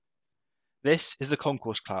This is the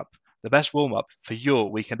Concourse Club, the best warm-up for your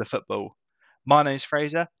weekend of football. My name's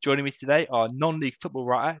Fraser. Joining me today are non-league football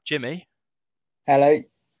writer Jimmy Hello.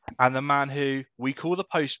 and the man who we call the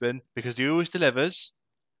postman because he always delivers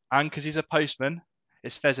and because he's a postman.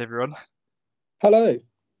 It's Fez, everyone. Hello.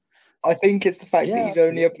 I think it's the fact that Yeah, he's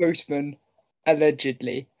only a postman,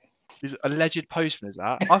 allegedly. He's alleged postman, is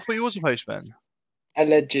that? I thought he was a postman.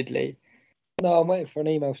 Allegedly. No, I'm waiting for an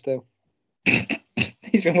email still.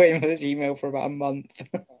 He's been waiting for this email for about a month.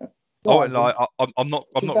 I won't lie. I'm not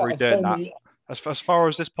To be not fair, really I doing that. finally- As far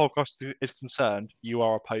as this podcast is concerned, you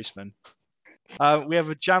are a postman. We have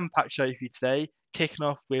a jam-packed show for you today, kicking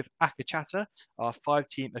off with Aka Chatter, our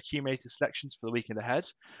 5-team accumulated selections for the weekend ahead,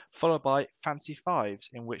 followed by Fancy Fives,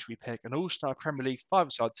 in which we pick an all-star Premier League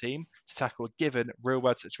five-side team to tackle a given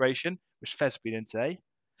real-world situation, which Fez been in today.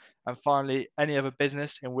 And finally, any other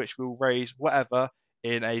business in which we'll raise whatever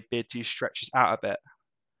in a bid to stretch us out a bit.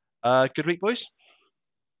 Good week, boys.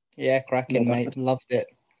 Yeah, cracking, Not mate. bad. Loved it.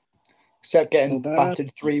 Except getting Not bad.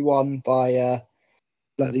 battered 3-1 by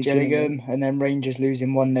Bloody Gillingham, and then Rangers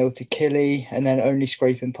losing 1-0 to Killy, and then only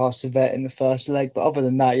scraping past Servette in the first leg. But other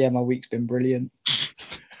than that, yeah, my week's been brilliant.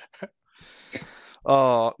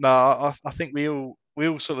 Oh no, I think we all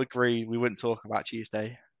sort of agreed we wouldn't talk about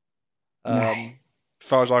Tuesday. No. As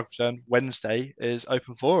far as I'm concerned, Wednesday is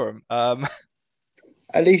open forum.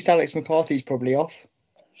 At least Alex McCarthy's probably off.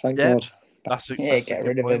 Thank Yeah. God. That's a Yeah, good get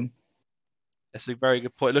rid of point. him. It's a very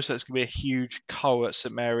good point. It looks like it's going to be a huge cull at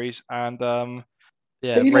St Mary's, and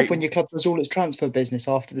yeah, Don't you love when your club does all its transfer business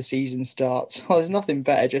after the season starts? Well, there's nothing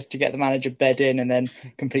better just to get the manager bed in and then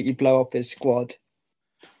completely blow up his squad.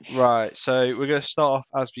 Right, so we're going to start off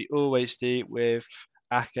as we always do with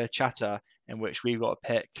Aka Chatter, in which we've got to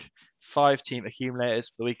pick 5-team accumulators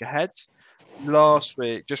for the week ahead. Last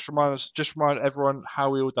week, just remind everyone how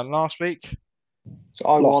we all done last week. So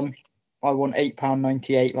I won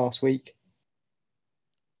 £8.98 last week.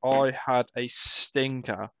 I had a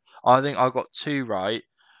stinker. I think I got 2 right.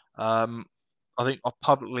 I think I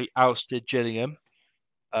publicly ousted Gillingham,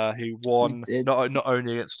 who won not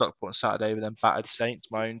only against Stockport on Saturday, but then battered Saints,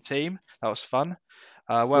 my own team. That was fun.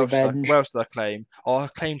 Where else did I claim? Oh, I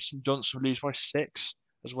claimed St Johnson would lose by 6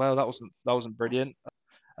 as well. That wasn't brilliant.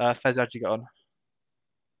 Fez, how'd you get on?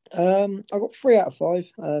 I got 3 out of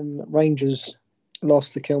 5. Rangers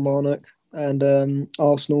lost to Kilmarnock, and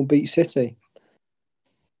Arsenal beat City.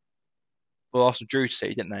 Well, Arsenal drew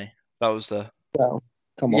City, didn't they? That was the. Well,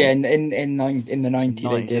 come on. Yeah, in the 90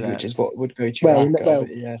 they did, which is what would go to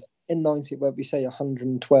yeah. In 90, where we say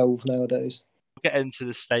 112 nowadays. We'll get into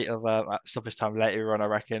the state of stoppage time later on, I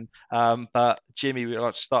reckon. But Jimmy, we'd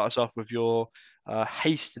like to start us off with your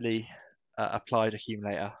hastily applied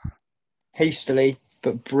accumulator. Hastily,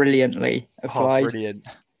 but brilliantly applied. Oh, brilliant.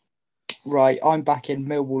 Right, I'm back in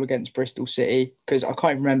Millwall against Bristol City because I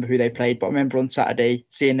can't remember who they played, but I remember on Saturday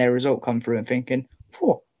seeing their result come through and thinking,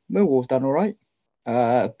 Millwall's done all right.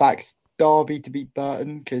 Backed Derby to beat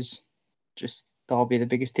Burton because just Derby the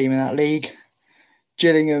biggest team in that league.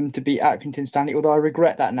 Gillingham to beat Accrington Stanley, although I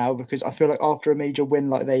regret that now because I feel like after a major win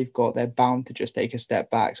like they've got, they're bound to just take a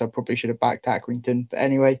step back. So I probably should have backed Accrington. But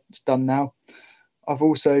anyway, it's done now. I've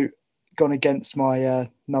also gone against my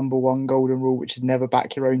number one golden rule, which is never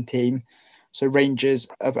back your own team. So Rangers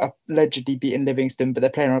have allegedly beaten Livingston, but they're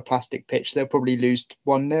playing on a plastic pitch. They'll probably lose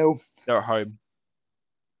 1-0. They're at home.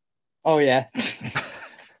 Oh, yeah.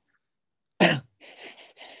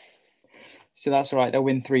 So that's all right. They'll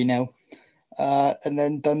win 3-0. And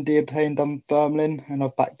then Dundee are playing Dunfermline, and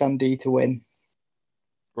I've backed Dundee to win.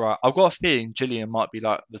 Right. I've got a feeling Gillian might be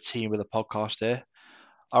like the team with a podcast here.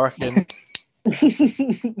 I reckon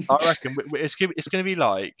it's going to be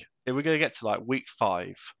like, if we're going to get to like week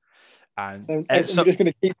 5, and we're just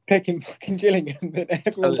going to keep picking fucking Gillingham, and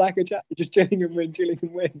everyone's just Gillingham win,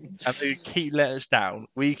 Gillingham win. And they keep letting us down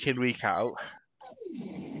week in, week out.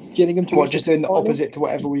 Gillingham to just doing the opposite to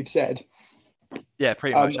whatever we've said. Yeah,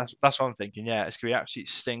 pretty much. That's what I'm thinking. Yeah, it's gonna be absolute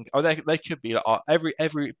stink. Oh, they could be like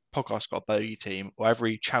every podcast's got a bogey team, or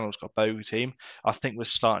every channel's got a bogey team. I think we're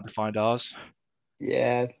starting to find ours.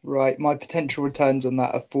 Yeah, right. My potential returns on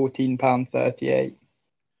that are £14.38.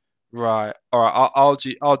 Right. All right. I'll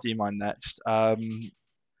do mine next.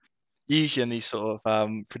 Usually in these sort of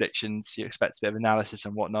predictions, you expect a bit of analysis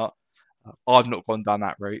and whatnot. I've not gone down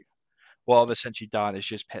that route. What I've essentially done is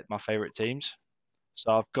just picked my favourite teams.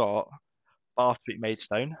 So I've got Bath to beat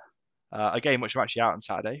Maidstone, a game which I'm actually out on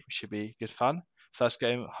Saturday, which should be good fun. First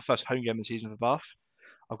home game of the season for Bath.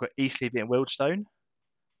 I've got Eastleigh beating Wealdstone.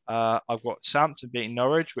 I've got Southampton beating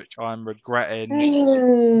Norwich, which I'm regretting.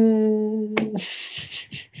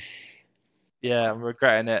 Yeah, I'm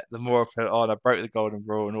regretting it. The more I put it on, I broke the golden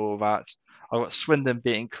rule and all of that. I've got Swindon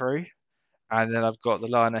beating Crewe, and then I've got the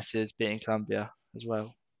Lionesses beating Columbia as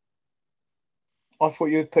well. I thought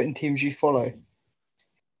you were putting teams you follow.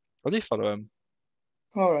 I do follow them.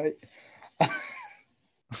 All right.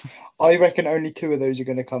 I reckon only 2 of those are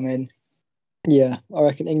going to come in. Yeah, I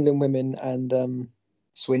reckon England women and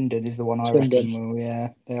Swindon is the one I Swindon. reckon will, yeah.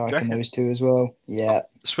 I reckon reckon? those 2 as well. Yeah.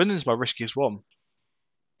 Swindon's my riskiest one.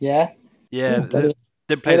 Yeah. Yeah, Oh, bloody-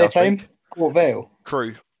 didn't play Were they last playing? week. Court Vale?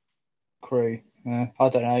 Crewe. I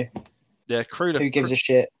don't know. Yeah, Crewe. Who gives a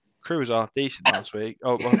shit? Crewe was half decent last week.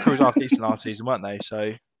 Oh, well, Crewe was half decent last season, weren't they?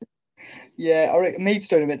 So Yeah, I reckon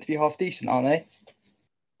Maidstone are meant to be half decent, aren't they?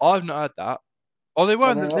 I've not heard that. Oh, they Are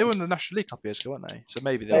weren't. they They not? were in the National League a couple of years ago, weren't they? So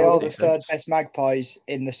maybe They they're are half the decent. 3rd best Magpies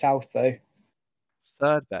in the south, though.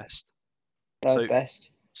 Third best. 3rd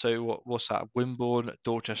best. So what's that? Wimborne,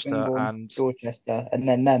 Dorchester, Wimborne, and Dorchester, and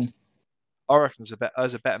then them. I reckon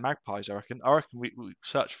there's a better Magpies. I reckn we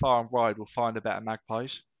search far and wide, we'll find a better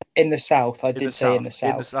Magpies. In the south, I In the did say south, in the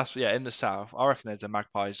south. in the south. I reckon there's a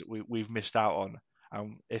Magpies that we've missed out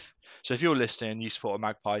on. If you're listening and you support a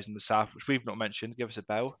Magpies in the south, which we've not mentioned, give us a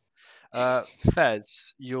bell.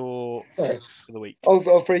 Fez, your picks for the week.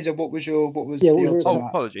 Oh, Fraser, what was Yeah, the what was odds yours? on Oh, that?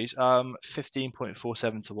 apologies.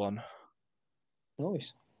 15.47 to 1.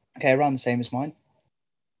 Nice. Okay, around the same as mine.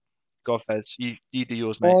 Go on, Fez. You do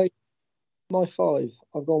yours, mate. My 5,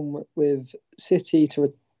 I've gone with City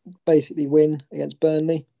to basically win against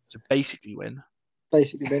Burnley. To basically win.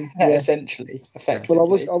 Basically win. Yeah, Yeah. essentially, effectively. Well,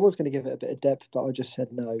 I was going to give it a bit of depth, but I just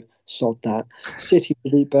said no. Sod that. City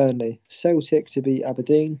to beat Burnley, Celtic to beat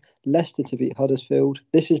Aberdeen, Leicester to beat Huddersfield.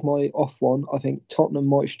 This is my off one. I think Tottenham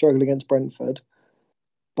might struggle against Brentford,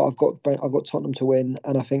 but I've got Tottenham to win,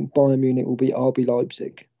 and I think Bayern Munich will beat RB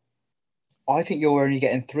Leipzig. I think you're only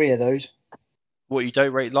getting 3 of those. What, you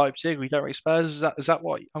don't rate Leipzig? We don't rate Spurs? Is that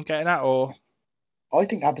what I'm getting at, or? I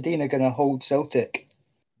think Aberdeen are going to hold Celtic.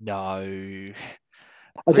 No.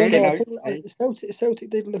 I don't Really? know. I think Celtic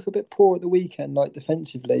did look a bit poor at the weekend, like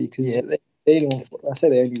defensively, because I say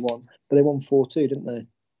they only won, but they won 4-2, didn't they?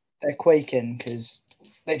 They're quaking because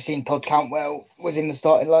they've seen Todd Cantwell was in the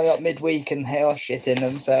starting lineup midweek and they are shitting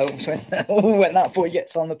themselves. When that boy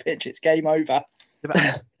gets on the pitch, it's game over. Yeah,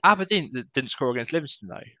 but Aberdeen didn't score against Livingston,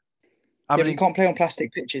 though. Yeah, but you can't play on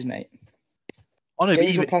plastic pitches, mate. I know,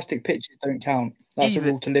 Games on plastic pitches don't count. That's a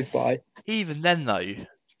rule to live by. Even then, though,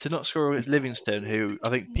 to not score against Livingston, who I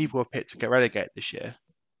think people have picked to get relegated this year.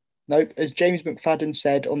 Nope, as James McFadden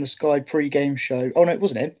said on the Sky pre-game show. Oh no, it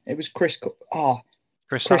wasn't him. It was Chris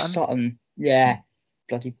Sutton. Yeah,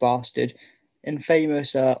 bloody bastard. In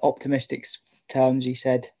famous optimistic terms, he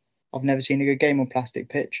said, "I've never seen a good game on plastic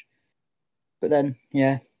pitch." But then,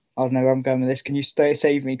 yeah, I don't know where I'm going with this. Can you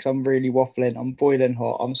save me? Because I'm really waffling. I'm boiling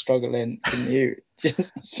hot. I'm struggling. Can you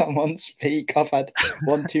just someone speak? I've had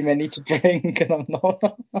one too many to drink, and I'm not.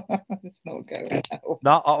 It's not going well.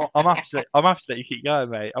 No, I'm happy that you keep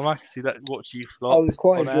going, mate. I'm happy to watch you flop. I was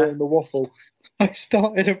quite enjoying the waffle. I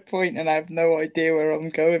started a point and I have no idea where I'm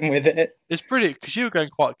going with it. It's brilliant because you were going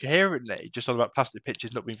quite coherently, just on about plastic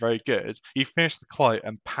pitches not being very good. You finished the quote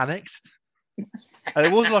and panicked. And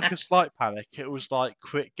it wasn't like a slight panic. It was like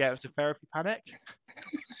quick get into therapy panic.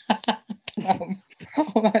 I'm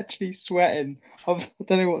actually sweating. I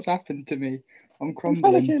don't know what's happened to me. I'm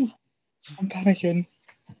crumbling. I'm panicking.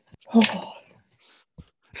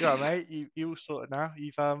 Yeah, mate. You all sorted now.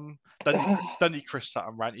 You've done your Chris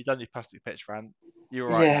Sutton rant. You've done your plastic pitch rant.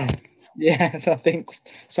 You're all right. Yeah. I think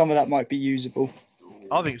some of that might be usable.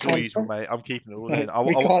 I think it's all usable, mate. I'm keeping it all in.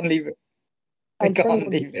 We can't leave it. I can't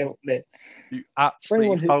leave it all in. You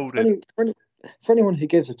absolutely folded. For anyone who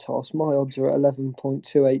gives a toss, my odds are at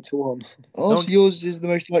 11.28 to 1. Oh, so yours is the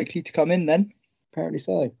most likely to come in then? Apparently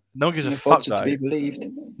so. No one gives a fuck, though. To be believed.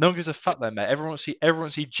 No one gives a fuck, though, mate. Everyone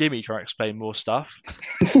see Jimmy try to explain more stuff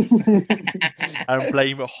and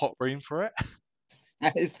blame a hot room for it.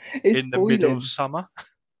 It's in the boiling. middle of summer.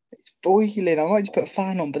 It's boiling. I might just put a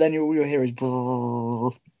fan on, but then all you'll hear is.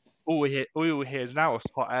 All we will hear is now it's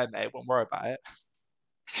hot air, mate. Won't worry about it.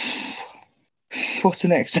 What's the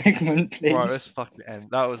next segment, please? Right, let's fucking end.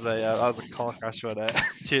 That was a car crash right there.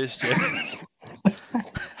 Cheers, Jim.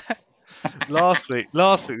 Last week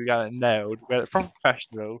we got it nailed. We had it from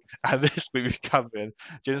professional, and this week we've come in.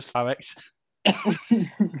 Jim's panicked.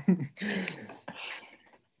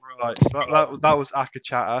 Right, so that was Aka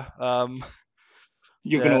Chatter.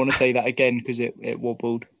 You're going to want to say that again because it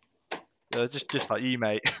wobbled. Just like you,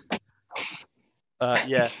 mate.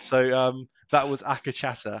 So that was Aka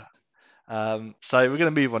Chatter. So we're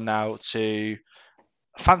going to move on now to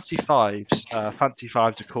Fancy Fives. Fancy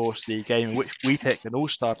Fives, of course, the game in which we pick an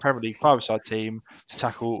all-star Premier League five-side team to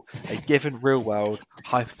tackle a given real-world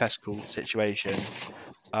hypothetical situation.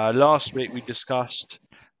 Last week we discussed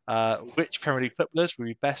which Premier League footballers would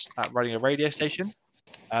be best at running a radio station.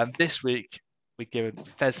 And this week we've given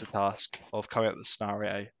Fez the task of coming up with the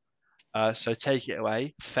scenario. So take it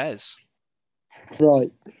away, Fez.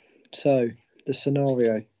 Right. So the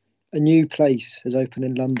scenario: a new place has opened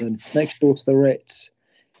in London, next door to the Ritz.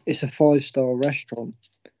 It's a 5-star restaurant.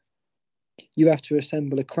 You have to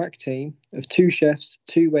assemble a crack team of 2 chefs,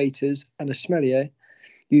 2 waiters, and a sommelier,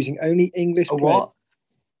 using only English. A what?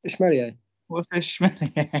 A sommelier. What's a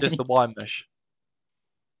sommelier? Just the wine mush.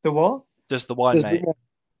 The what? Just the wine, mate.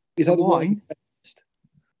 Is that the wine?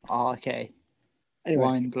 Oh, okay. Anyway,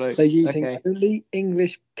 Wine bloke. they're using only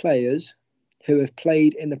English players who have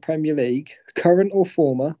played in the Premier League, current or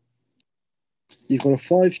former. You've got a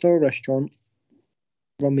 5-star restaurant.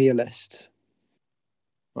 Run me a list.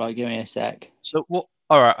 Right, give me a sec. So what?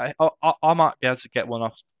 All right, I might be able to get one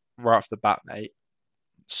off right off the bat, mate.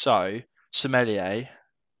 So sommelier,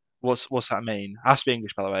 what's that mean? Has to be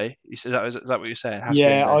English, by the way. Is that what you're saying?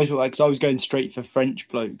 Yeah, I thought because I was going straight for French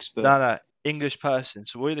blokes, but no, English person.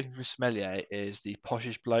 So what you're looking for sommelier is the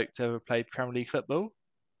poshest bloke to ever play Premier League football.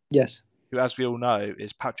 Yes. Who, as we all know,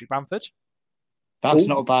 is Patrick Bamford. That's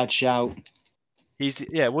not a bad shout.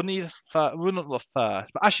 Wasn't he not the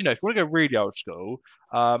first, but actually no. If you want to go really old school,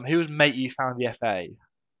 who was mate you found the FA?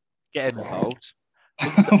 Get him involved.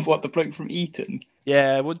 What, the bloke from Eton?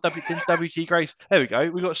 Yeah, didn't WG Grace? There we go.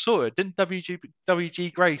 We got sorted. Didn't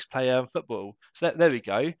WG Grace play football? So there we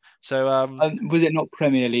go. So was it not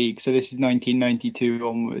Premier League? So this is 1992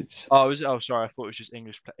 onwards. Oh, was it? Oh, sorry. I thought it was just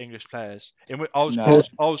English players. I was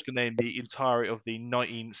going to name the entirety of the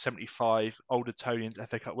 1975 Old Etonians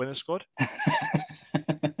FA Cup winner squad.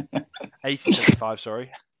 1875,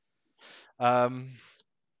 sorry. Yeah,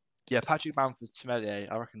 Patrick Bamford sommelier,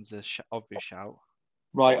 I reckon is an obvious shout.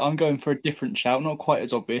 Right, I'm going for a different shout, not quite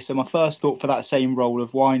as obvious. So my first thought for that same role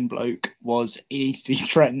of wine bloke was he needs to be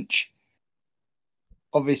French.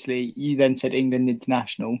 Obviously, you then said England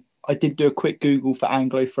international. I did do a quick Google for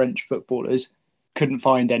Anglo-French footballers. Couldn't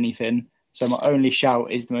find anything. So my only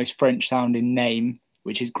shout is the most French-sounding name,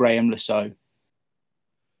 which is Graham Lasso.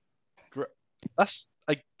 That's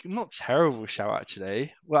a not terrible shout,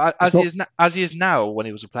 actually. Well, as he is now when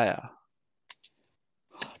he was a player.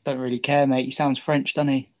 Don't really care, mate. He sounds French, doesn't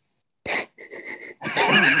he?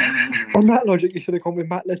 On that logic, you should have gone with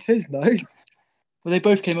Matt Letiz, no? Well, they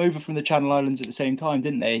both came over from the Channel Islands at the same time,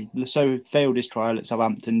 didn't they? Lasso failed his trial at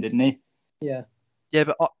Southampton, didn't he? Yeah. Yeah,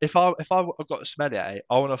 but if I've got a sommelier,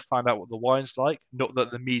 I want to find out what the wine's like, not that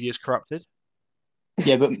the media's corrupted.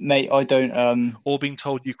 Yeah, but mate, I don't. Or being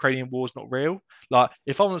told Ukrainian war's not real. Like,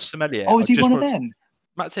 if I was a sommelier, is he one of them?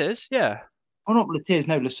 Matt Letiz, yeah. Oh, not Letiz,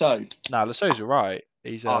 no, Lasso. No, Lasso's all right.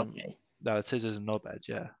 He's okay. No, Letiz is a knobhead,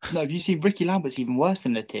 yeah. No, have you seen Ricky Lambert's even worse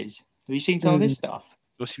than Letiz? Have you seen some of his stuff?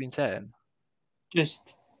 What's he been saying?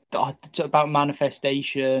 Just about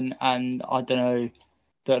manifestation, and I don't know,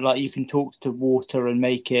 that like you can talk to water and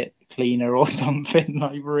make it cleaner or something,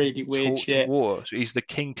 like really weird shit. Water. So he's the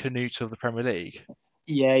King Canute of the Premier League.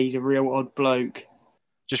 Yeah, he's a real odd bloke.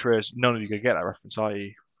 Just realised none of you could get that reference, are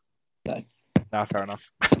you? No. Nah, fair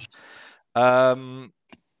enough.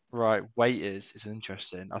 Right, waiters is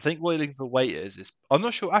interesting. I think what you're looking for waiters is, I'm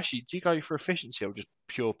not sure. Actually, do you go for efficiency or just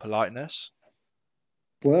pure politeness?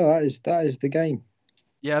 Well, that is the game.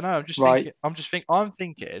 Yeah, no, I'm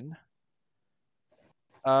thinking.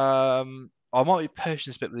 I might be pushing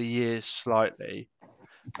this bit with the years slightly.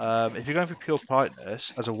 If you're going for pure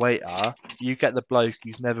politeness as a waiter, you get the bloke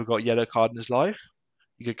who's never got a yellow card in his life.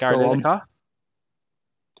 You get Gary Lineker.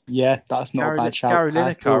 Yeah, that's not a bad shout. Gary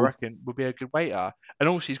Lineker, I reckon, would be a good waiter. And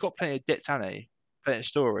also, he's got plenty of dits, hasn't he? Plenty of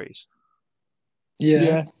stories.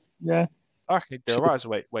 Yeah. I reckon he'd do all right as a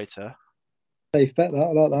waiter. Safe bet, that.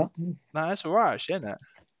 I like that. No, that's all right, actually, isn't it?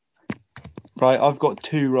 Right, I've got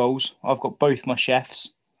 2 roles. I've got both my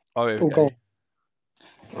chefs. Oh, here we go.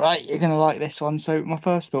 Right, you're going to like this one. So my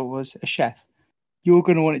first thought was a chef. You're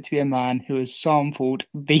going to want it to be a man who has sampled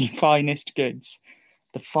the finest goods,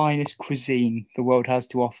 the finest cuisine the world has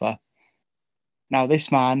to offer. Now,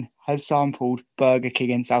 this man has sampled Burger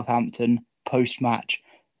King in Southampton post-match.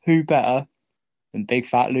 Who better than big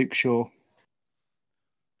fat Luke Shaw?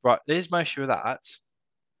 Right, there's my issue with that.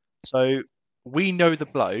 So we know the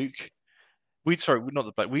bloke. Not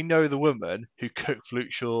the bloke. We know the woman who cooked for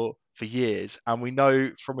Luke Shaw for years, and we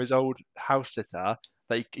know from his old house sitter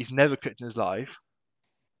that he's never cooked in his life.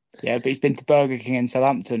 Yeah, but he's been to Burger King in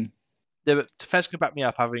Southampton. Yeah, but Fez can back me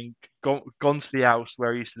up, having gone to the house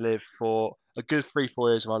where he used to live for a good 3-4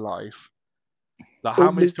 years of my life. Like, All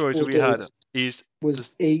how many Luke stories have Shaw we heard? did He's was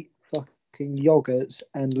just, eat fucking yogurts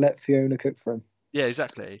and let Fiona cook for him. yeah,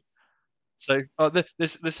 exactly. So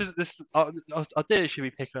this ideally should be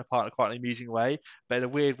picking apart in quite an amusing way, but in a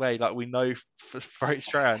weird way, like we know for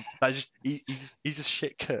strand that just he's a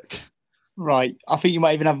shit cook. Right. I think you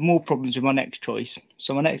might even have more problems with my next choice.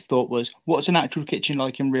 So my next thought was, what's an actual kitchen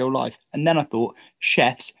like in real life? And then I thought,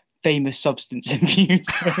 chefs, famous substance abusers.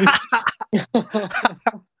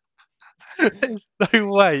 There's no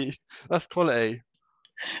way. That's quality.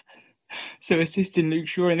 So assisting Luke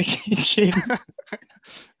Shaw in the kitchen.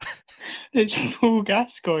 It's Paul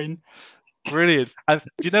Gascoigne. Brilliant. And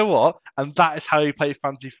do you know what? And that is how you play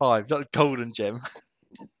Fantasy 5. That's golden, Jim.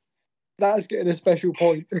 That's getting a special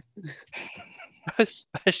point. A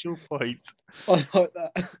special point. I like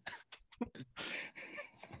that.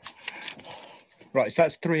 Right, so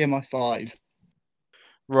that's 3 of my 5.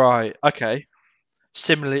 Right. Okay.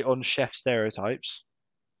 Similarly on chef stereotypes,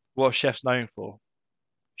 what are chefs known for?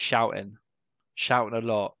 Shouting a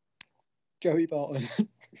lot. Joey Barton.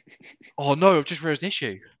 Oh no, I've just realised an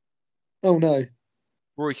issue. Oh no.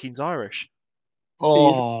 Roy Keane's Irish.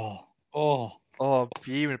 Oh. Oh, I'm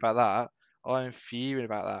fuming about that. I'm fuming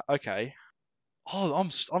about that. Okay. Oh, I'm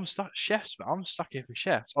stuck. Chefs, man. I'm stuck here for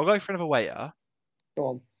chefs. I'll go for another waiter. Go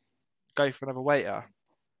on. Go for another waiter.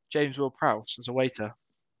 James Will Prowse as a waiter.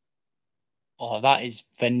 Oh, that is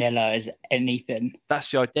vanilla as anything.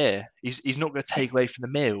 That's the idea. He's not going to take away from the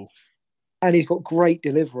meal. And he's got great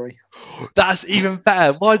delivery. That's even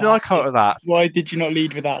better. Why did I come up with that? Why did you not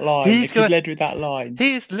lead with that line? He's If you gonna- led with that line.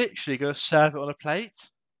 He is literally going to serve it on a plate.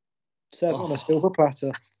 Serve it on a silver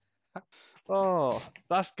platter. Oh,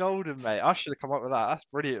 that's golden, mate. I should have come up with that. That's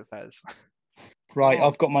brilliant, Fez. Right, Oh.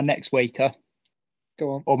 I've got my next waiter. Go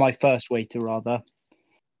on. Or my first waiter, rather.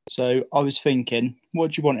 So I was thinking,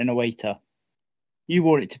 what do you want in a waiter? You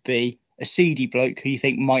want it to be a seedy bloke who you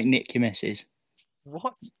think might nick your missus.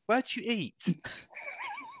 What? Where do you eat?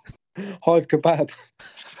 Hive kebab.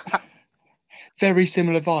 Very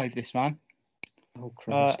similar vibe, this man. Oh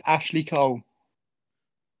Christ. Ashley Cole.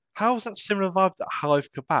 How is that similar vibe to Hive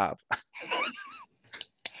Kebab?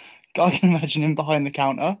 I can imagine him behind the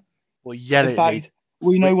counter. Well, yelling In at me. fact,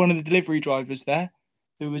 we know one of the delivery drivers there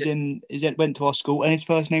who was went to our school, and his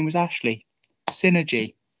first name was Ashley.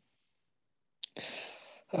 Synergy.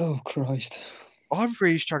 Oh Christ. I'm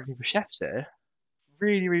really struggling for chefs here.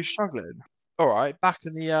 Really, really struggling. All right, back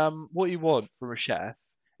in the what you want from a chef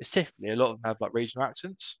is typically a lot of them have like regional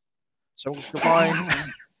accents. So I'm going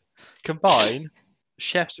to combine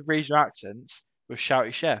chefs with regional accents with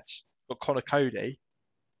shouty chefs. Got Connor Cody.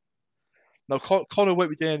 Now Connor won't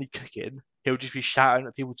be doing any cooking. He'll just be shouting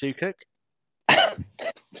at people to cook.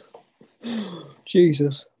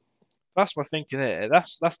 Jesus. That's my thinking here.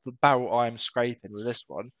 That's the barrel I'm scraping with this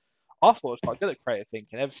one. I thought I was quite good at creative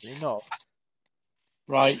thinking. Evidently not.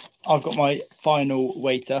 Right, I've got my final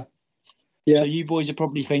waiter. Yeah. So you boys are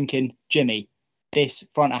probably thinking, Jimmy, this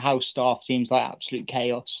front of house staff seems like absolute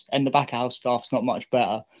chaos, and the back of house staff's not much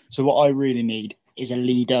better. So what I really need is a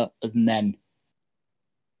leader of men.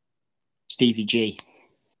 Stevie G.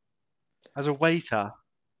 As a waiter.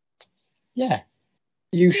 Yeah.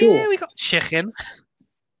 You sure? Yeah, we got chicken.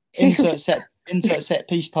 Insert set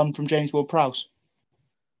piece pun from James Ward Prowse.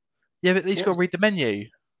 Yeah, but he's got to read the menu.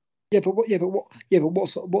 Yeah, but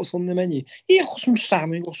what's on the menu? Yeah, got some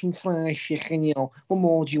salmon, got some fried chicken, you know. What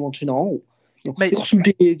more do you want to know? You know, Mate- you got some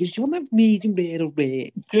burgers, do you want to have medium rare or rare?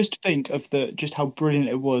 Just think of just how brilliant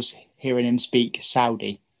it was hearing him speak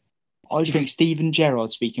Saudi. I just think Stephen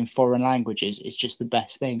Gerrard speaking foreign languages is just the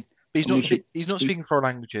best thing. But he's not we- speaking foreign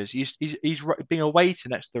languages. He's being a waiter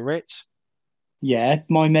next to the Ritz. Yeah,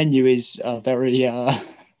 my menu is very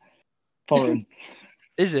foreign.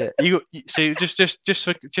 Is it? So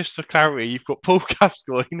just for clarity, you've got Paul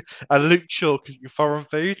Gascoigne and Luke Shaw cooking foreign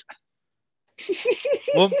food.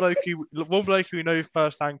 one bloke who we know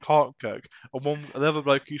firsthand can't cook, and another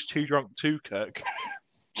bloke who's too drunk to cook.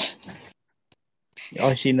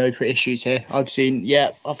 I see no issues here. I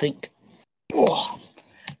think we're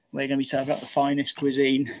going to be serving up the finest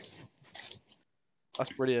cuisine.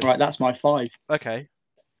 That's brilliant. Right, that's my 5. Okay,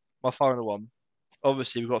 my final one.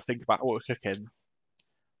 Obviously, we've got to think about what we're cooking.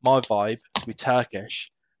 My vibe is to be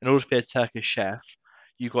Turkish. In order to be a Turkish chef,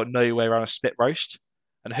 you've got no way around a spit roast.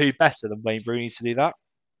 And who better than Wayne Rooney to do that?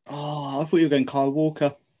 Oh, I thought you were going Kyle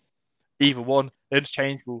Walker. Either one,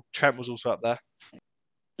 interchangeable. Trent was also up there.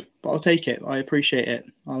 But I'll take it. I appreciate it.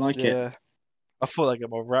 I like it. Yeah, I thought I'd get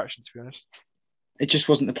more reaction, to be honest. It just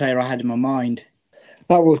wasn't the player I had in my mind.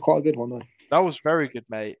 That was quite a good one, though. That was very good,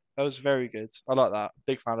 mate. That was very good. I like that.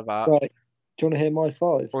 Big fan of that. Right. Do you want to hear my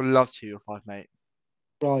 5? I'd love to, your 5, mate.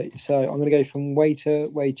 Right, so I'm going to go from waiter,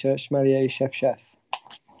 sommelier, chef. Yeah,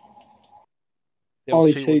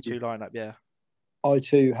 I 2-1-2 too. lineup, yeah. I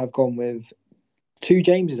too have gone with 2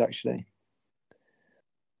 Jameses, actually.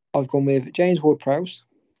 I've gone with James Ward-Prowse.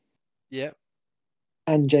 Yeah.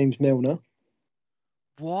 And James Milner.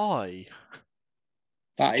 Why?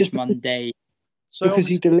 That is Monday. So because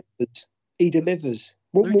he delivers. He delivers.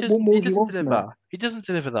 What more do you want from that? He doesn't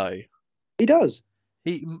deliver, though. He does.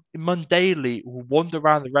 He mundanely will wander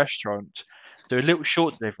around the restaurant, do little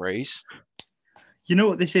short deliveries. You know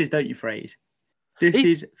what this is, don't you, Phrase? This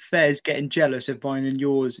is Fez getting jealous of mine and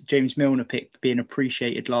yours, James Milner pick being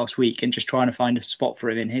appreciated last week and just trying to find a spot for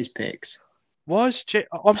him in his picks. Why is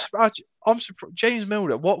I'm surprised. James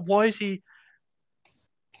Milner. Why is he?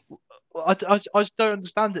 I just don't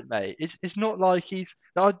understand it, mate. It's not like he's.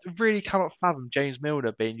 I really cannot fathom James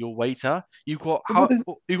Milner being your waiter. You've got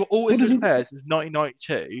all English players since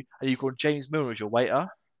 1992, and you've got James Milner as your waiter.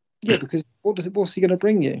 Yeah, because what's he going to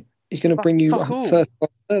bring you? He's going to bring you first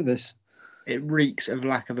class service. It reeks of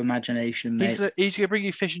lack of imagination, mate. He's going to bring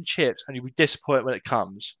you fish and chips, and you'll be disappointed when it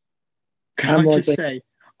comes. Can I just say,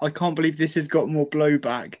 I can't believe this has got more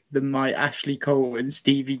blowback than my Ashley Cole and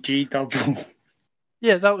Stevie G double.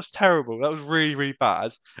 Yeah, that was terrible. That was really, really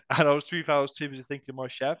bad. And I was too busy thinking of my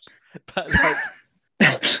chefs. But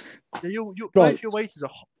both your waiters are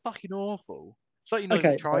fucking awful. It's like you're not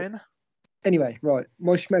even trying. Right. Anyway, right,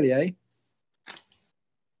 my sommelier.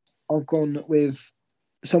 I've gone with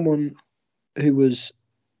someone who was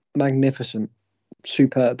magnificent,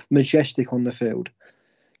 superb, majestic on the field,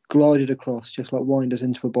 glided across just like wine does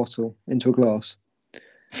into a glass.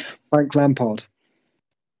 Frank Lampard.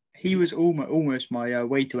 He was almost my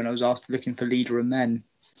waiter when I was asked looking for leader of men.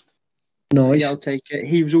 Nice. Yeah, I'll take it.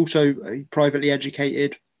 He was also privately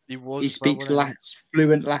educated. He speaks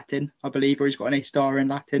fluent Latin, I believe, or he's got an A-star in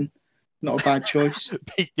Latin. Not a bad choice.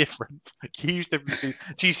 Big difference. You used to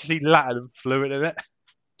GCSE Latin and fluent in it.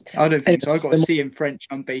 I don't think so. I've got a C in French.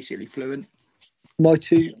 I'm basically fluent. My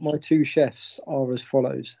two chefs are as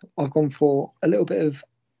follows. I've gone for a little bit of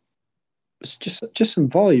just some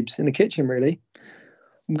vibes in the kitchen, really.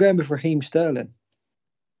 I'm going with Raheem Sterling.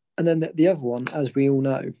 And then the other one, as we all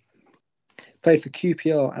know, played for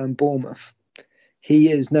QPR and Bournemouth.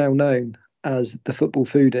 He is now known as the football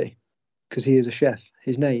foodie because he is a chef.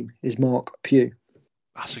 His name is Mark Pugh.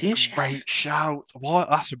 That's a great shout. What?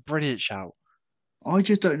 That's a brilliant shout. I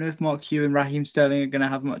just don't know if Mark Pugh and Raheem Sterling are going to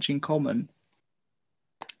have much in common.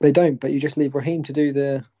 They don't, but you just leave Raheem to do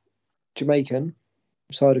the Jamaican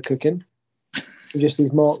side of cooking. You just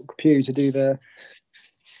leave Mark Pugh to do the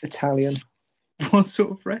Italian. What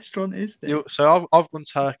sort of restaurant is this? So I've gone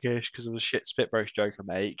Turkish because of the shit spit roast joke I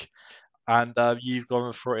make, and you've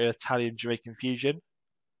gone for an Italian Jamaican fusion.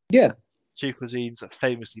 Yeah, 2 cuisines that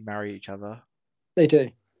famously marry each other. They do.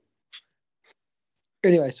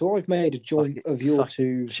 Anyway, so I've made a joint of your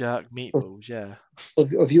two jerk meatballs. Yeah,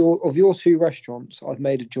 of your two restaurants. I've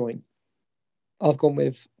made a joint. I've gone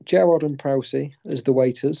with Gerard and Prousey as the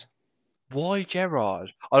waiters. Why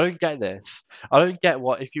Gerard? I don't get this. I don't get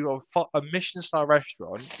what if you got a Michelin star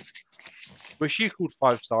restaurant, which you called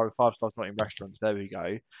 5-star and 5 stars not in restaurants. There we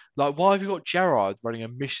go. Like, why have you got Gerard running a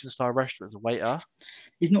Michelin star restaurant as a waiter?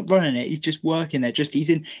 He's not running it. He's just working there.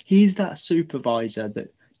 He's that supervisor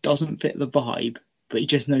that doesn't fit the vibe, but he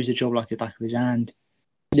just knows the job like the back of his hand.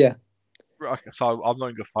 Yeah. Okay, so I'm not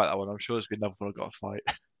going to fight that one. I'm sure there's been another one I've got to fight.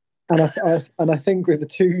 And I think with the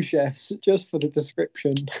two chefs, just for the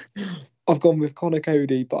description, I've gone with Connor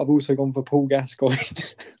Cody, but I've also gone for Paul Gascoigne.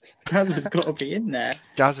 Gazza's got to be in there.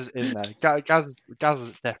 Gazza's in there. Gazza's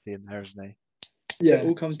definitely in there, isn't he? So it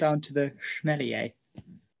all comes down to the schmelier.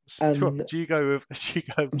 Do you go with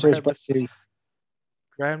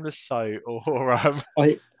Graham Lasso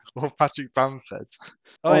or Patrick Bamford?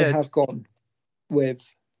 I have gone with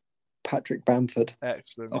Patrick Bamford.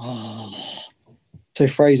 Excellent. Oh. So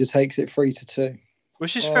Fraser takes it 3-2.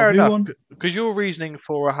 Which is fair enough, because your reasoning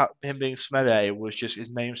for him being sommelier was just his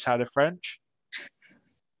name sounded French.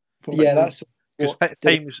 Yeah, that's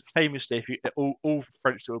because famously, if all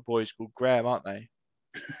French little boys called Graham, aren't they?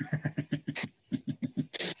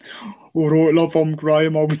 All right, love, I'm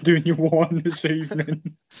Graham. I'll be doing your wine this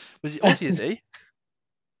evening. Was he Aussie? Is he?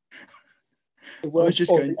 The worst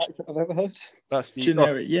Aussie accent I've ever heard. That's the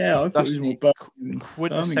generic. Yeah, I thought it was more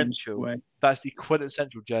quintessential. That's the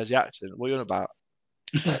quintessential Jersey accent. What are you on about?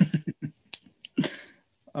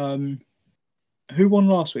 Who won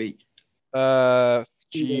last week?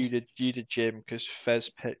 You did Jim because Fez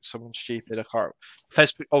picked someone stupid. I can't.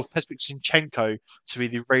 Fez picked Zinchenko to be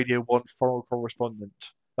the Radio 1 foreign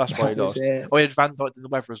correspondent. That's why he lost. Oh, he had Van Dijk in the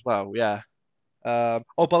weather as well. Yeah. Oh,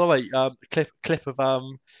 by the way, the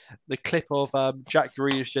clip of Jack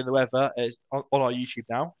Grealish doing the weather is on our YouTube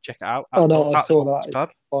now. Check it out Oh no, I at the saw Podcast that. Club.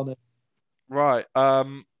 It's funny. Right.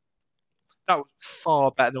 That was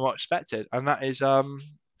far better than what I expected, and that is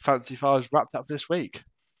Fantasy Files wrapped up for this week.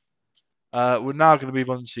 We're now going to move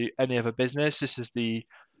on to any other business. This is the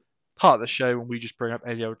part of the show when we just bring up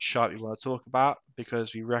any old shite we want to talk about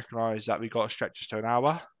because we recognise that we got to stretch us to an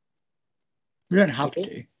hour. We don't have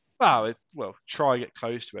Okay. to. Well, try and get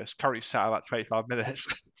close to us. Currently sat at about 25 minutes.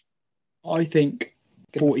 I think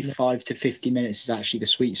Good enough. 45 to 50 minutes is actually the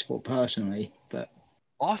sweet spot personally. But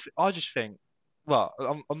I just think, well,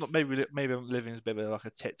 I'm not maybe I'm living as a bit of like a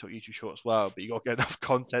TikTok YouTube short as well, but you got to get enough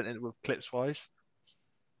content in it with clips wise.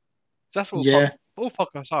 So that's what yeah, all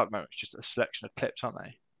podcasts are at the moment. It's just a selection of clips, aren't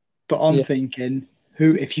they? but I'm Yeah. thinking,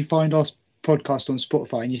 if you find our podcast on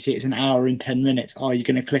Spotify and you see it's an hour and 10 minutes, are you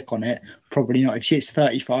going to click on it? Probably not. If you see it's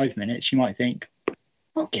 35 minutes, you might think,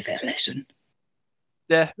 I'll give it a listen.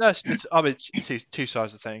 Yeah, no, it's two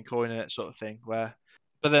sides of the same coin, and it sort of thing. But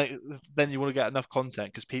then you want to get enough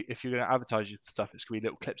content because if you're going to advertise your stuff, it's going to be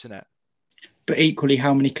little clips in it. But equally,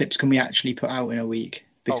 how many clips can we actually put out in a week?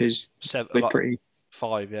 Because we're like pretty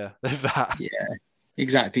 5, yeah. That. Yeah,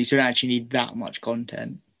 exactly. So we don't actually need that much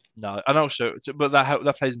content. No, and also, but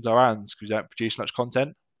that plays into our hands because we don't produce much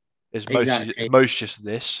content. It's Exactly. most just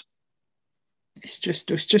this. It's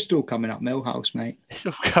just all coming up Millhouse, mate.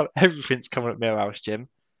 Everything's coming at Millhouse, Jim.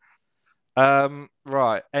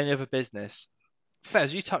 Right. Any other business?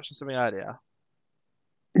 Fez, you touched on something earlier.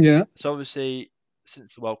 Yeah. So obviously,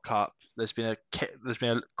 since the World Cup, there's been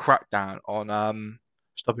a crackdown on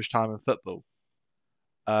stoppage time in football.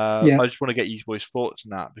 Yeah. I just want to get you boys' thoughts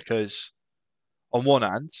on that because, on one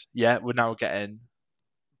hand, yeah, we're now getting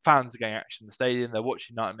fans are getting action in the stadium. They're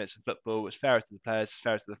watching 90 minutes of football. It's fairer to the players. It's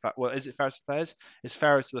fairer to the well, is it fairer to the players? It's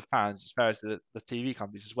fairer to the fans. It's fairer to the TV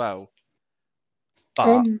companies as well.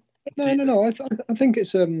 But No. I think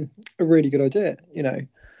it's a really good idea.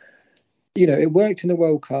 It worked in the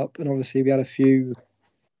World Cup, and obviously we had a few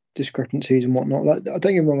discrepancies and whatnot. Like, don't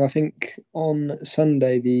get me wrong. I think on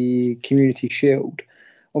Sunday the Community Shield,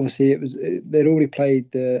 obviously they'd already played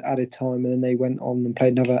the added time, and then they went on and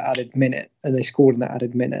played another added minute, and they scored in that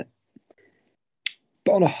added minute.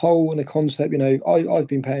 But on a whole, and a concept, I've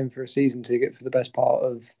been paying for a season ticket for the best part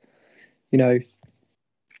of,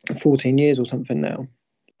 14 years or something now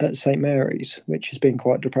at St Mary's, which has been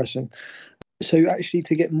quite depressing. So actually,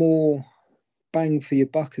 to get more bang for your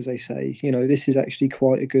buck, as they say, this is actually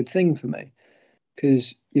quite a good thing for me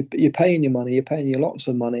because you're paying your money, you're paying your lots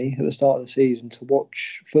of money at the start of the season to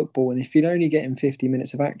watch football, and if you're only getting 50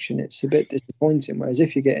 minutes of action, it's a bit disappointing. Whereas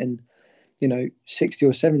if you're getting 60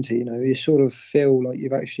 or 70, you sort of feel like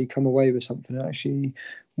you've actually come away with something and actually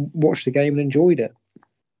watched the game and enjoyed it.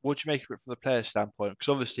 What do you make of it from the player's standpoint? Because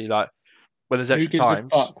obviously, like when there's Who extra gives times,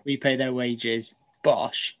 a fuck? We pay their wages.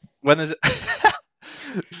 Bosh. when there's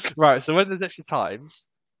right, so when there's extra times,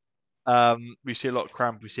 we see a lot of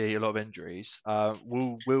cramp, we see a lot of injuries.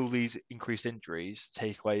 Will these increased injuries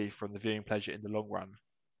take away from the viewing pleasure in the long run?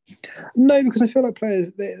 No, because I feel like players.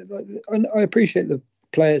 I appreciate the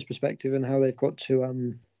players' perspective and how they've got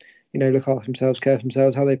to, look after themselves, care for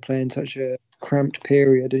themselves, how they play in such a cramped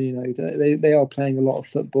period, and they are playing a lot of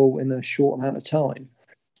football in a short amount of time.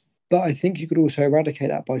 But I think you could also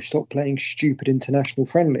eradicate that by stop playing stupid international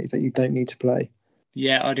friendlies that you don't need to play.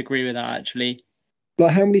 Yeah, I'd agree with that actually.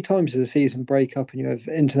 Like, how many times does a season break up and you have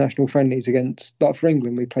international friendlies against, like for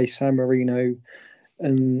England, we play San Marino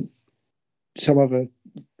and some other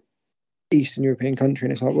Eastern European country,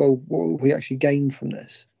 and it's like, well, what have we actually gained from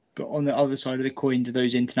this? But on the other side of the coin, do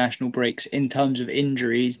those international breaks, in terms of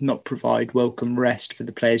injuries, not provide welcome rest for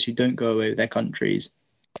the players who don't go away with their countries?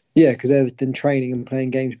 Yeah, because they've been training and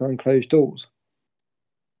playing games behind closed doors.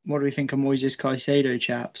 What do we think of Moises Caicedo,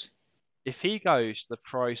 chaps? If he goes to the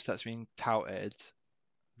price that's been touted,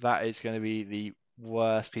 that is going to be the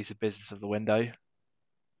worst piece of business of the window.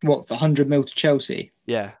 What, the 100 mil to Chelsea?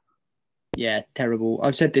 Yeah. Yeah, terrible.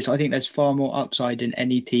 I've said this. I think there's far more upside in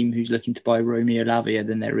any team who's looking to buy Romeo Lavia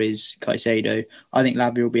than there is Caicedo. I think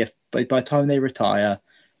Lavia will be by the time they retire,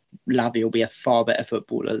 Lavia will be a far better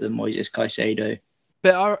footballer than Moises Caicedo.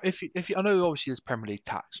 But if you, I know obviously there's Premier League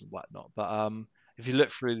tax and whatnot, but if you look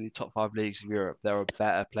through the top 5 leagues of Europe, there are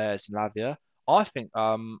better players than Lavia. I think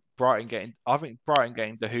Brighton getting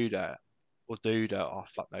Dahuda or Duda, oh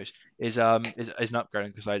fuck knows, is an upgrade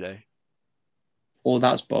on Caicedo. Oh,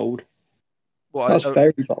 that's bold. That's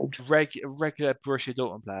very bold. Regular Borussia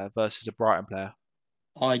Dortmund player versus a Brighton player.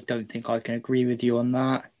 I don't think I can agree with you on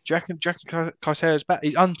that. Do you reckon Caicedo's better?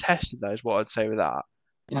 He's untested though, is what I'd say with that.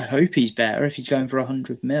 I hope he's better if he's going for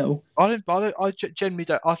 100 mil. I generally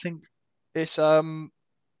don't. I think it's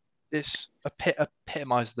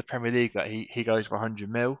epitomises the Premier League that he goes for 100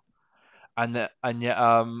 mil, and yet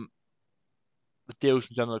the deals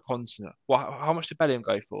from done on the continent. Well, how much did Bellingham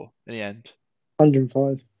go for in the end? 105.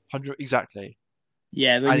 100 exactly.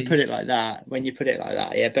 Yeah, when And you put it like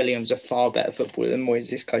that, yeah, Bellingham's a far better footballer than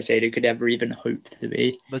Moises Caicedo could ever even hope to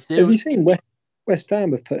be. the Have deals. you seen West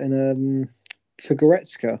Ham have put in for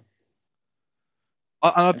Goretzka?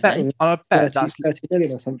 I bet 30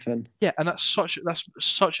 million or something. yeah, and that's such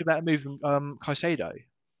a better move than Caicedo.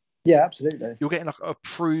 Yeah, absolutely. You're getting like a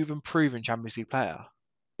proven Champions League player,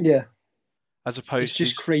 Yeah. as opposed It's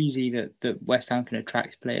just to crazy that West Ham can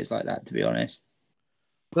attract players like that, to be honest.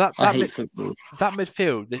 that I hate football. that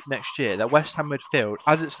midfield next year. That West Ham midfield,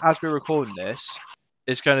 as we're recording this,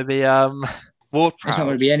 is going to be Ward-Prowse. It's not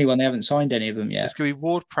going to be anyone. They haven't signed any of them yet. It's going to be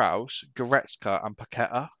Ward-Prowse, Goretzka, and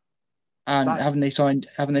Paqueta. And haven't they signed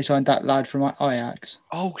that lad from Ajax?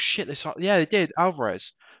 Oh shit! they did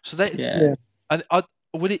Alvarez. So they Yeah. and I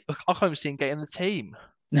can't even see him getting the team.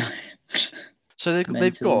 No. So they've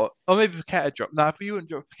Mental. got, or maybe Paqueta dropped. No, but you wouldn't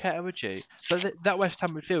drop Paqueta, would you? But that West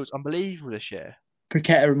Ham midfield's unbelievable this year.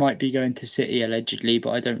 Paqueta might be going to City allegedly,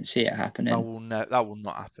 but I don't see it happening. That will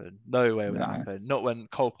not happen. No way will that No. happen. Not when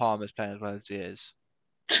Cole Palmer's playing as well as he is.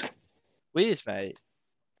 Weird, mate.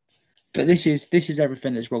 But this is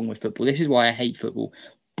everything that's wrong with football. This is why I hate football.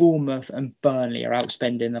 Bournemouth and Burnley are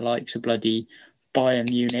outspending the likes of bloody Bayern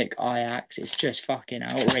Munich, Ajax. It's just fucking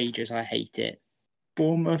outrageous. I hate it.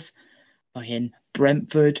 Bournemouth, fucking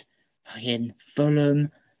Brentford, fucking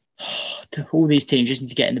Fulham. All these teams just need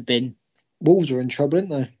to get in the bin. Wolves are in trouble, aren't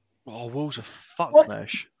they? Oh, Wolves are fucked, What?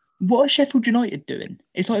 Mesh. What are Sheffield United doing?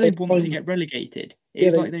 It's like they They want to sold- get relegated. Yeah,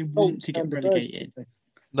 It's they like they want to get sold relegated.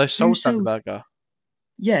 They sold sold- Sanderberger.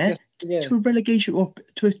 Yeah, Yeah. to a relegation or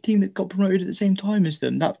to a team that got promoted at the same time as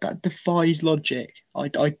them. That defies logic. I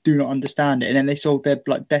do not understand it. And then they sold their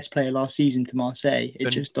best player last season to Marseille. It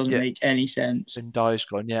And- just doesn't yeah. make any sense. And Dye's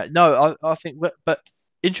gone, yeah. No, I think, but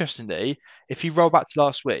interestingly, if you roll back to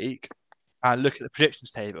last week and look at the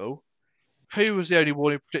predictions table, who was the only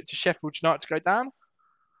one who predicted Sheffield United to go down?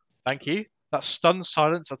 Thank you. That stunned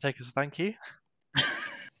silence, I'll take as a thank you.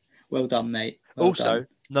 Well done, mate. Well Also, done.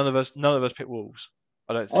 none of us picked Wolves.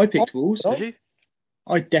 I don't I think. picked Wolves. Did you?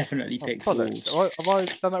 I definitely Oh, picked bollocks. Wolves. Have I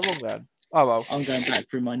done that wrong then? Oh well. I'm going back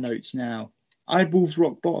through my notes now. I had Wolves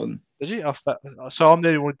rock bottom. Did you? So I'm the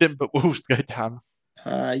only one who didn't put Wolves to go down.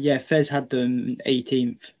 Yeah, Fez had them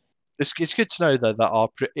 18th. It's good to know though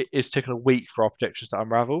that it's taken a week for our predictions to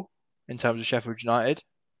unravel in terms of Sheffield United.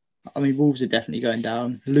 I mean, Wolves are definitely going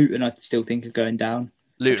down. Luton, I still think, are going down.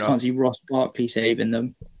 I Luton, can't see Ross Barkley saving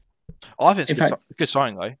them. I think it's In a fact- good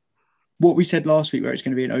signing though. What we said last week, where it's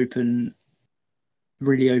going to be an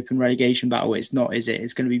really open relegation battle, it's not, is it?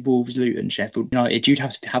 It's going to be Wolves, Luton, Sheffield United. You'd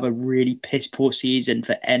have to have a really piss poor season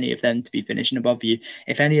for any of them to be finishing above you.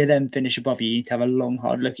 If any of them finish above you, you need to have a long,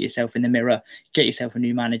 hard look at yourself in the mirror, get yourself a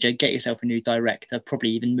new manager, get yourself a new director, probably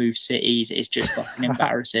even move cities. It's just fucking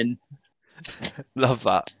embarrassing. Love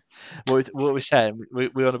that. What are we saying?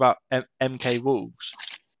 We're on about MK Wolves.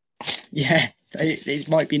 Yeah, it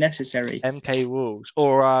might be necessary. MK Wolves,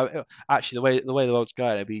 or actually the way the world's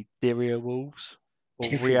going, it'd be Diria Wolves or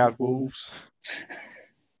Diriyah Riyadh Wolves.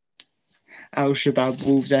 Al Shabab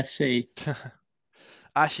Wolves FC.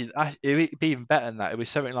 Actually, it'd be even better than that. It'd be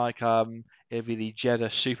something like it'd be the Jeddah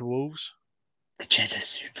Super Wolves. The Jeddah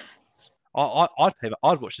Super.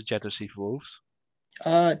 I'd watch the Jeddah Super Wolves.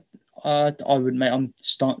 I would, mate. I'm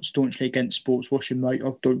staunchly against sports washing, mate.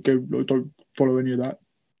 I don't follow any of that.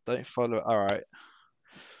 Don't follow it. All right.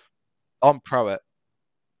 I'm pro it.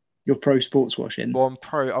 You're pro sports washing. Well,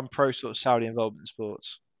 I'm pro sort of Saudi involvement in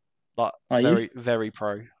sports. Like Are very, you? very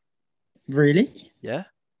pro. Really? Yeah.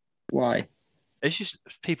 Why? It's just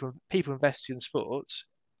people investing in sports.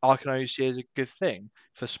 I can only see as a good thing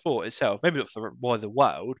for sport itself. Maybe not for the wider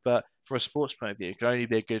world, but from a sports point of view, it can only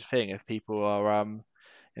be a good thing if people are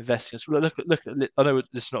investing. So look at. I know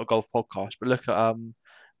this is not a golf podcast, but look at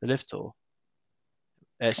the Live Tour.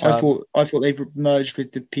 It's, I thought they've merged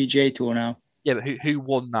with the PGA Tour now. yeah, but who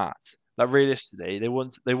won that? Like realistically, they won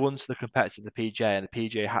to the competitor, the PGA, and the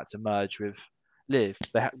PGA had to merge with Live.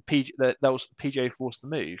 That was PGA forced to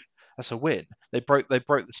move. That's a win. They broke the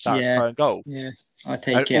stats Yeah. pro and golf. Yeah, I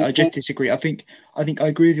take it. I just disagree. I think I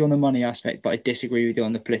agree with you on the money aspect, but I disagree with you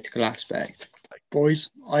on the political aspect. Boys,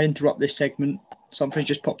 I interrupt this segment. Something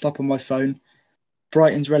just popped up on my phone.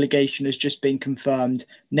 Brighton's relegation has just been confirmed.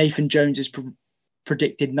 Nathan Jones has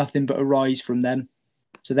predicted nothing but a rise from them.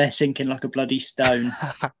 So they're sinking like a bloody stone.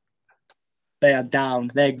 They are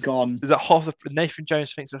down. They're gone. Is that half the Nathan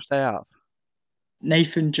Jones thinks they'll stay up?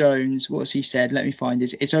 Nathan Jones, what's he said? Let me find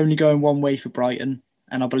it. It's only going one way for Brighton,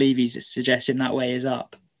 and I believe he's suggesting that way is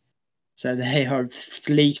up. So they are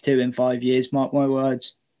League 2 in 5 years. Mark my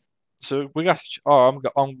words. So we got. I'm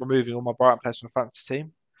removing all my Brighton players from the fantasy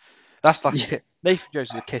team. That's like Nathan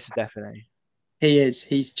Jones is a kiss of death, isn't he? He is.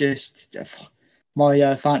 He's just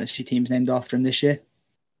my fantasy team's named after him this year.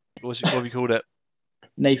 What have you called it?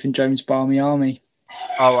 Nathan Jones Barmy Army.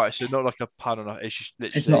 Oh, right. So not like a pun or not. It's just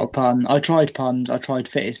literally. It's not a pun. I tried puns. I tried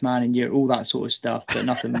fittest man in year, all that sort of stuff, but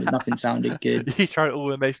nothing sounded good. You tried all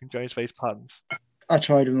the Nathan Jones based puns. I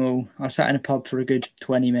tried them all. I sat in a pub for a good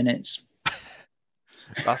 20 minutes.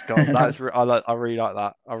 That's gone. I really like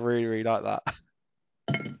that. I really, really like that.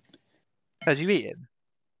 Has you eaten?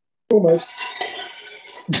 Almost.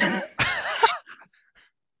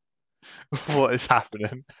 What is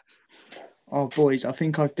happening? Oh, boys, I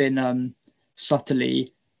think I've been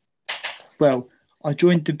subtly... Well, I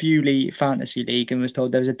joined the Bewley Fantasy League and was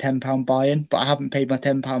told there was a £10 buy-in, but I haven't paid my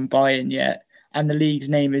 £10 buy-in yet. And the league's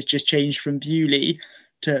name has just changed from Bewley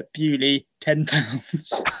to Bewley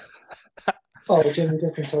 £10. Oh, Jimmy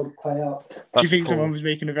Dickens told to pay up. Do you think someone was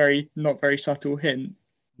making a not very subtle hint?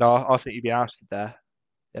 No, I think you'd be ousted there.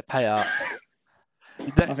 Yeah, pay up.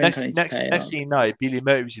 Next thing you know, Billy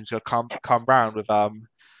Motives him to come round with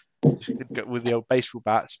the old baseball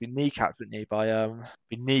bats, be kneecapped, wouldn't he? By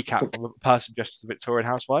kneecapped from a person dressed as a Victorian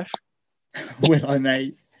housewife. Will I,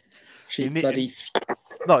 mate? Bloody.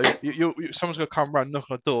 No, someone's gonna come round, knock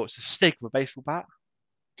on the door. It's a stick with a baseball bat.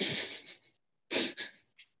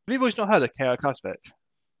 Have you boys not heard of K.R. Klausvik?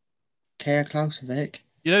 K.R. Klausvik?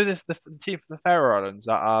 You know the team from the Faroe Islands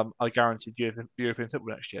that are guaranteed European football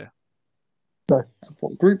next year? No.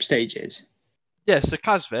 What group stages? Yeah, so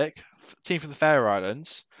Klausvik, team from the Faroe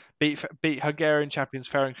Islands, beat Hungarian champions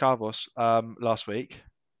Ferencváros last week.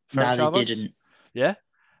 No, they didn't. Yeah?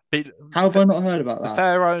 How have I not heard about the that?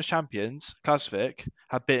 Faroe Islands champions, Klausvik,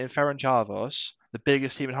 have beaten Ferencváros, the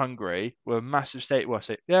biggest team in Hungary, with a massive stadium.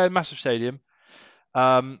 Massive stadium.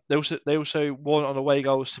 They also won on away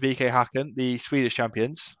goals to BK Häcken, the Swedish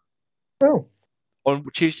champions. Oh. On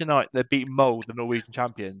Tuesday night, they beat Molde, the Norwegian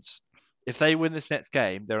champions. If they win this next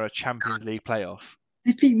game, they're in a Champions League playoff.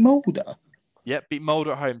 They beat Molde. Yep, beat Molde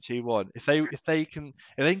at home 2-1. If they can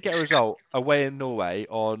get a result away in Norway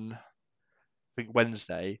on, I think,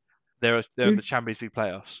 Wednesday, they're in the Champions League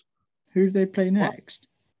playoffs. Who do they play next?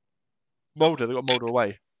 Molde. They got Molde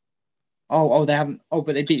away. Oh, they haven't. Oh,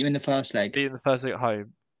 but they beat them in the first leg. Beat in the first leg at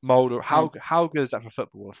home. Molde. How good is that for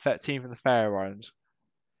football? A team from the Faroe Islands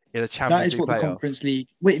in a Champions League playoff. That is what the Conference League.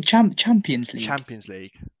 Wait, Champions League. Champions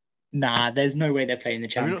League. Nah, there's no way they're playing the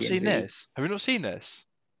Champions League. Have you not seen this?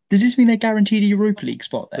 Does this mean they're guaranteed a Europa League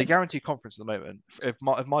spot then? They're guaranteed conference at the moment. If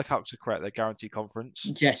my calcs are correct, they're guaranteed conference.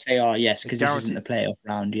 Yes, they are. Yes, because this isn't the playoff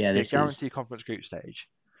round. Yeah, this is guaranteed conference group stage.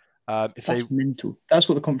 That's mental. That's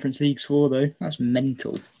what the Conference League's for, though. That's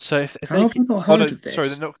mental. So if how have I not heard of this? Sorry,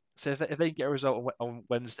 they're not. So if they get a result on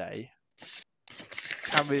Wednesday,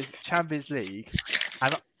 Champions League,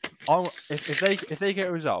 and if they get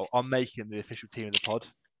a result, I'm making the official team of the pod.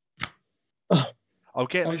 I'll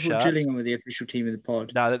get the shirt. Gillingham with the official team of the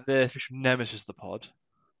pod. No, the official nemesis of the pod.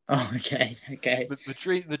 Oh, okay.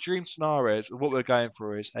 The dream scenario is what we're going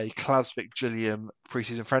for is a Klausvik Gillingham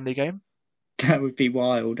preseason friendly game. That would be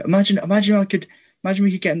wild. Imagine we could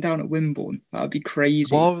get them down at Wimborne. That would be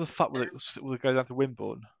crazy. Why the fuck will it go down to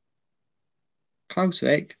Wimborne?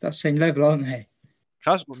 Klausvik, that's the same level, aren't they?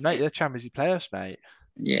 Klausvik, mate, they're Champions League playoffs, mate.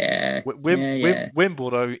 Yeah.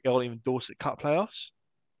 Wimborne aren't even Dorset Cup playoffs.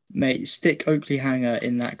 Mate, stick Oakley Hanger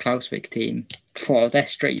in that Klausvik team. Oh, they're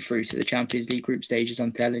straight through to the Champions League group stages,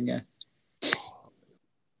 I'm telling you.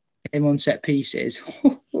 Him on set pieces.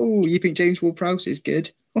 Oh, you think James Ward-Prowse is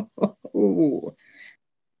good? Oh.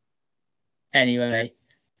 Anyway,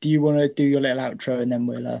 do you want to do your little outro and then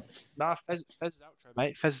we'll... Nah, Fez is outro,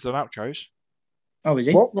 mate. Fez is on outros. Oh, is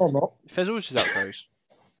he? What? No, I'm not. Fez always does outros.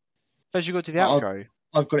 Fez, you got to do the outro.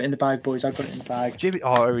 I've got it in the bag, boys. I've got it in the bag. Jimmy,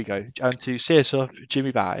 here we go. And to see us off,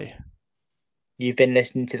 Jimmy Bye. You've been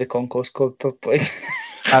listening to the Concourse Club, and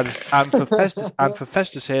for Fez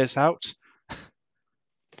to see us out.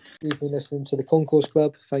 You've been listening to the Concourse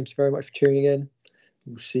Club. Thank you very much for tuning in.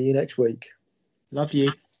 We'll see you next week. Love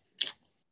you.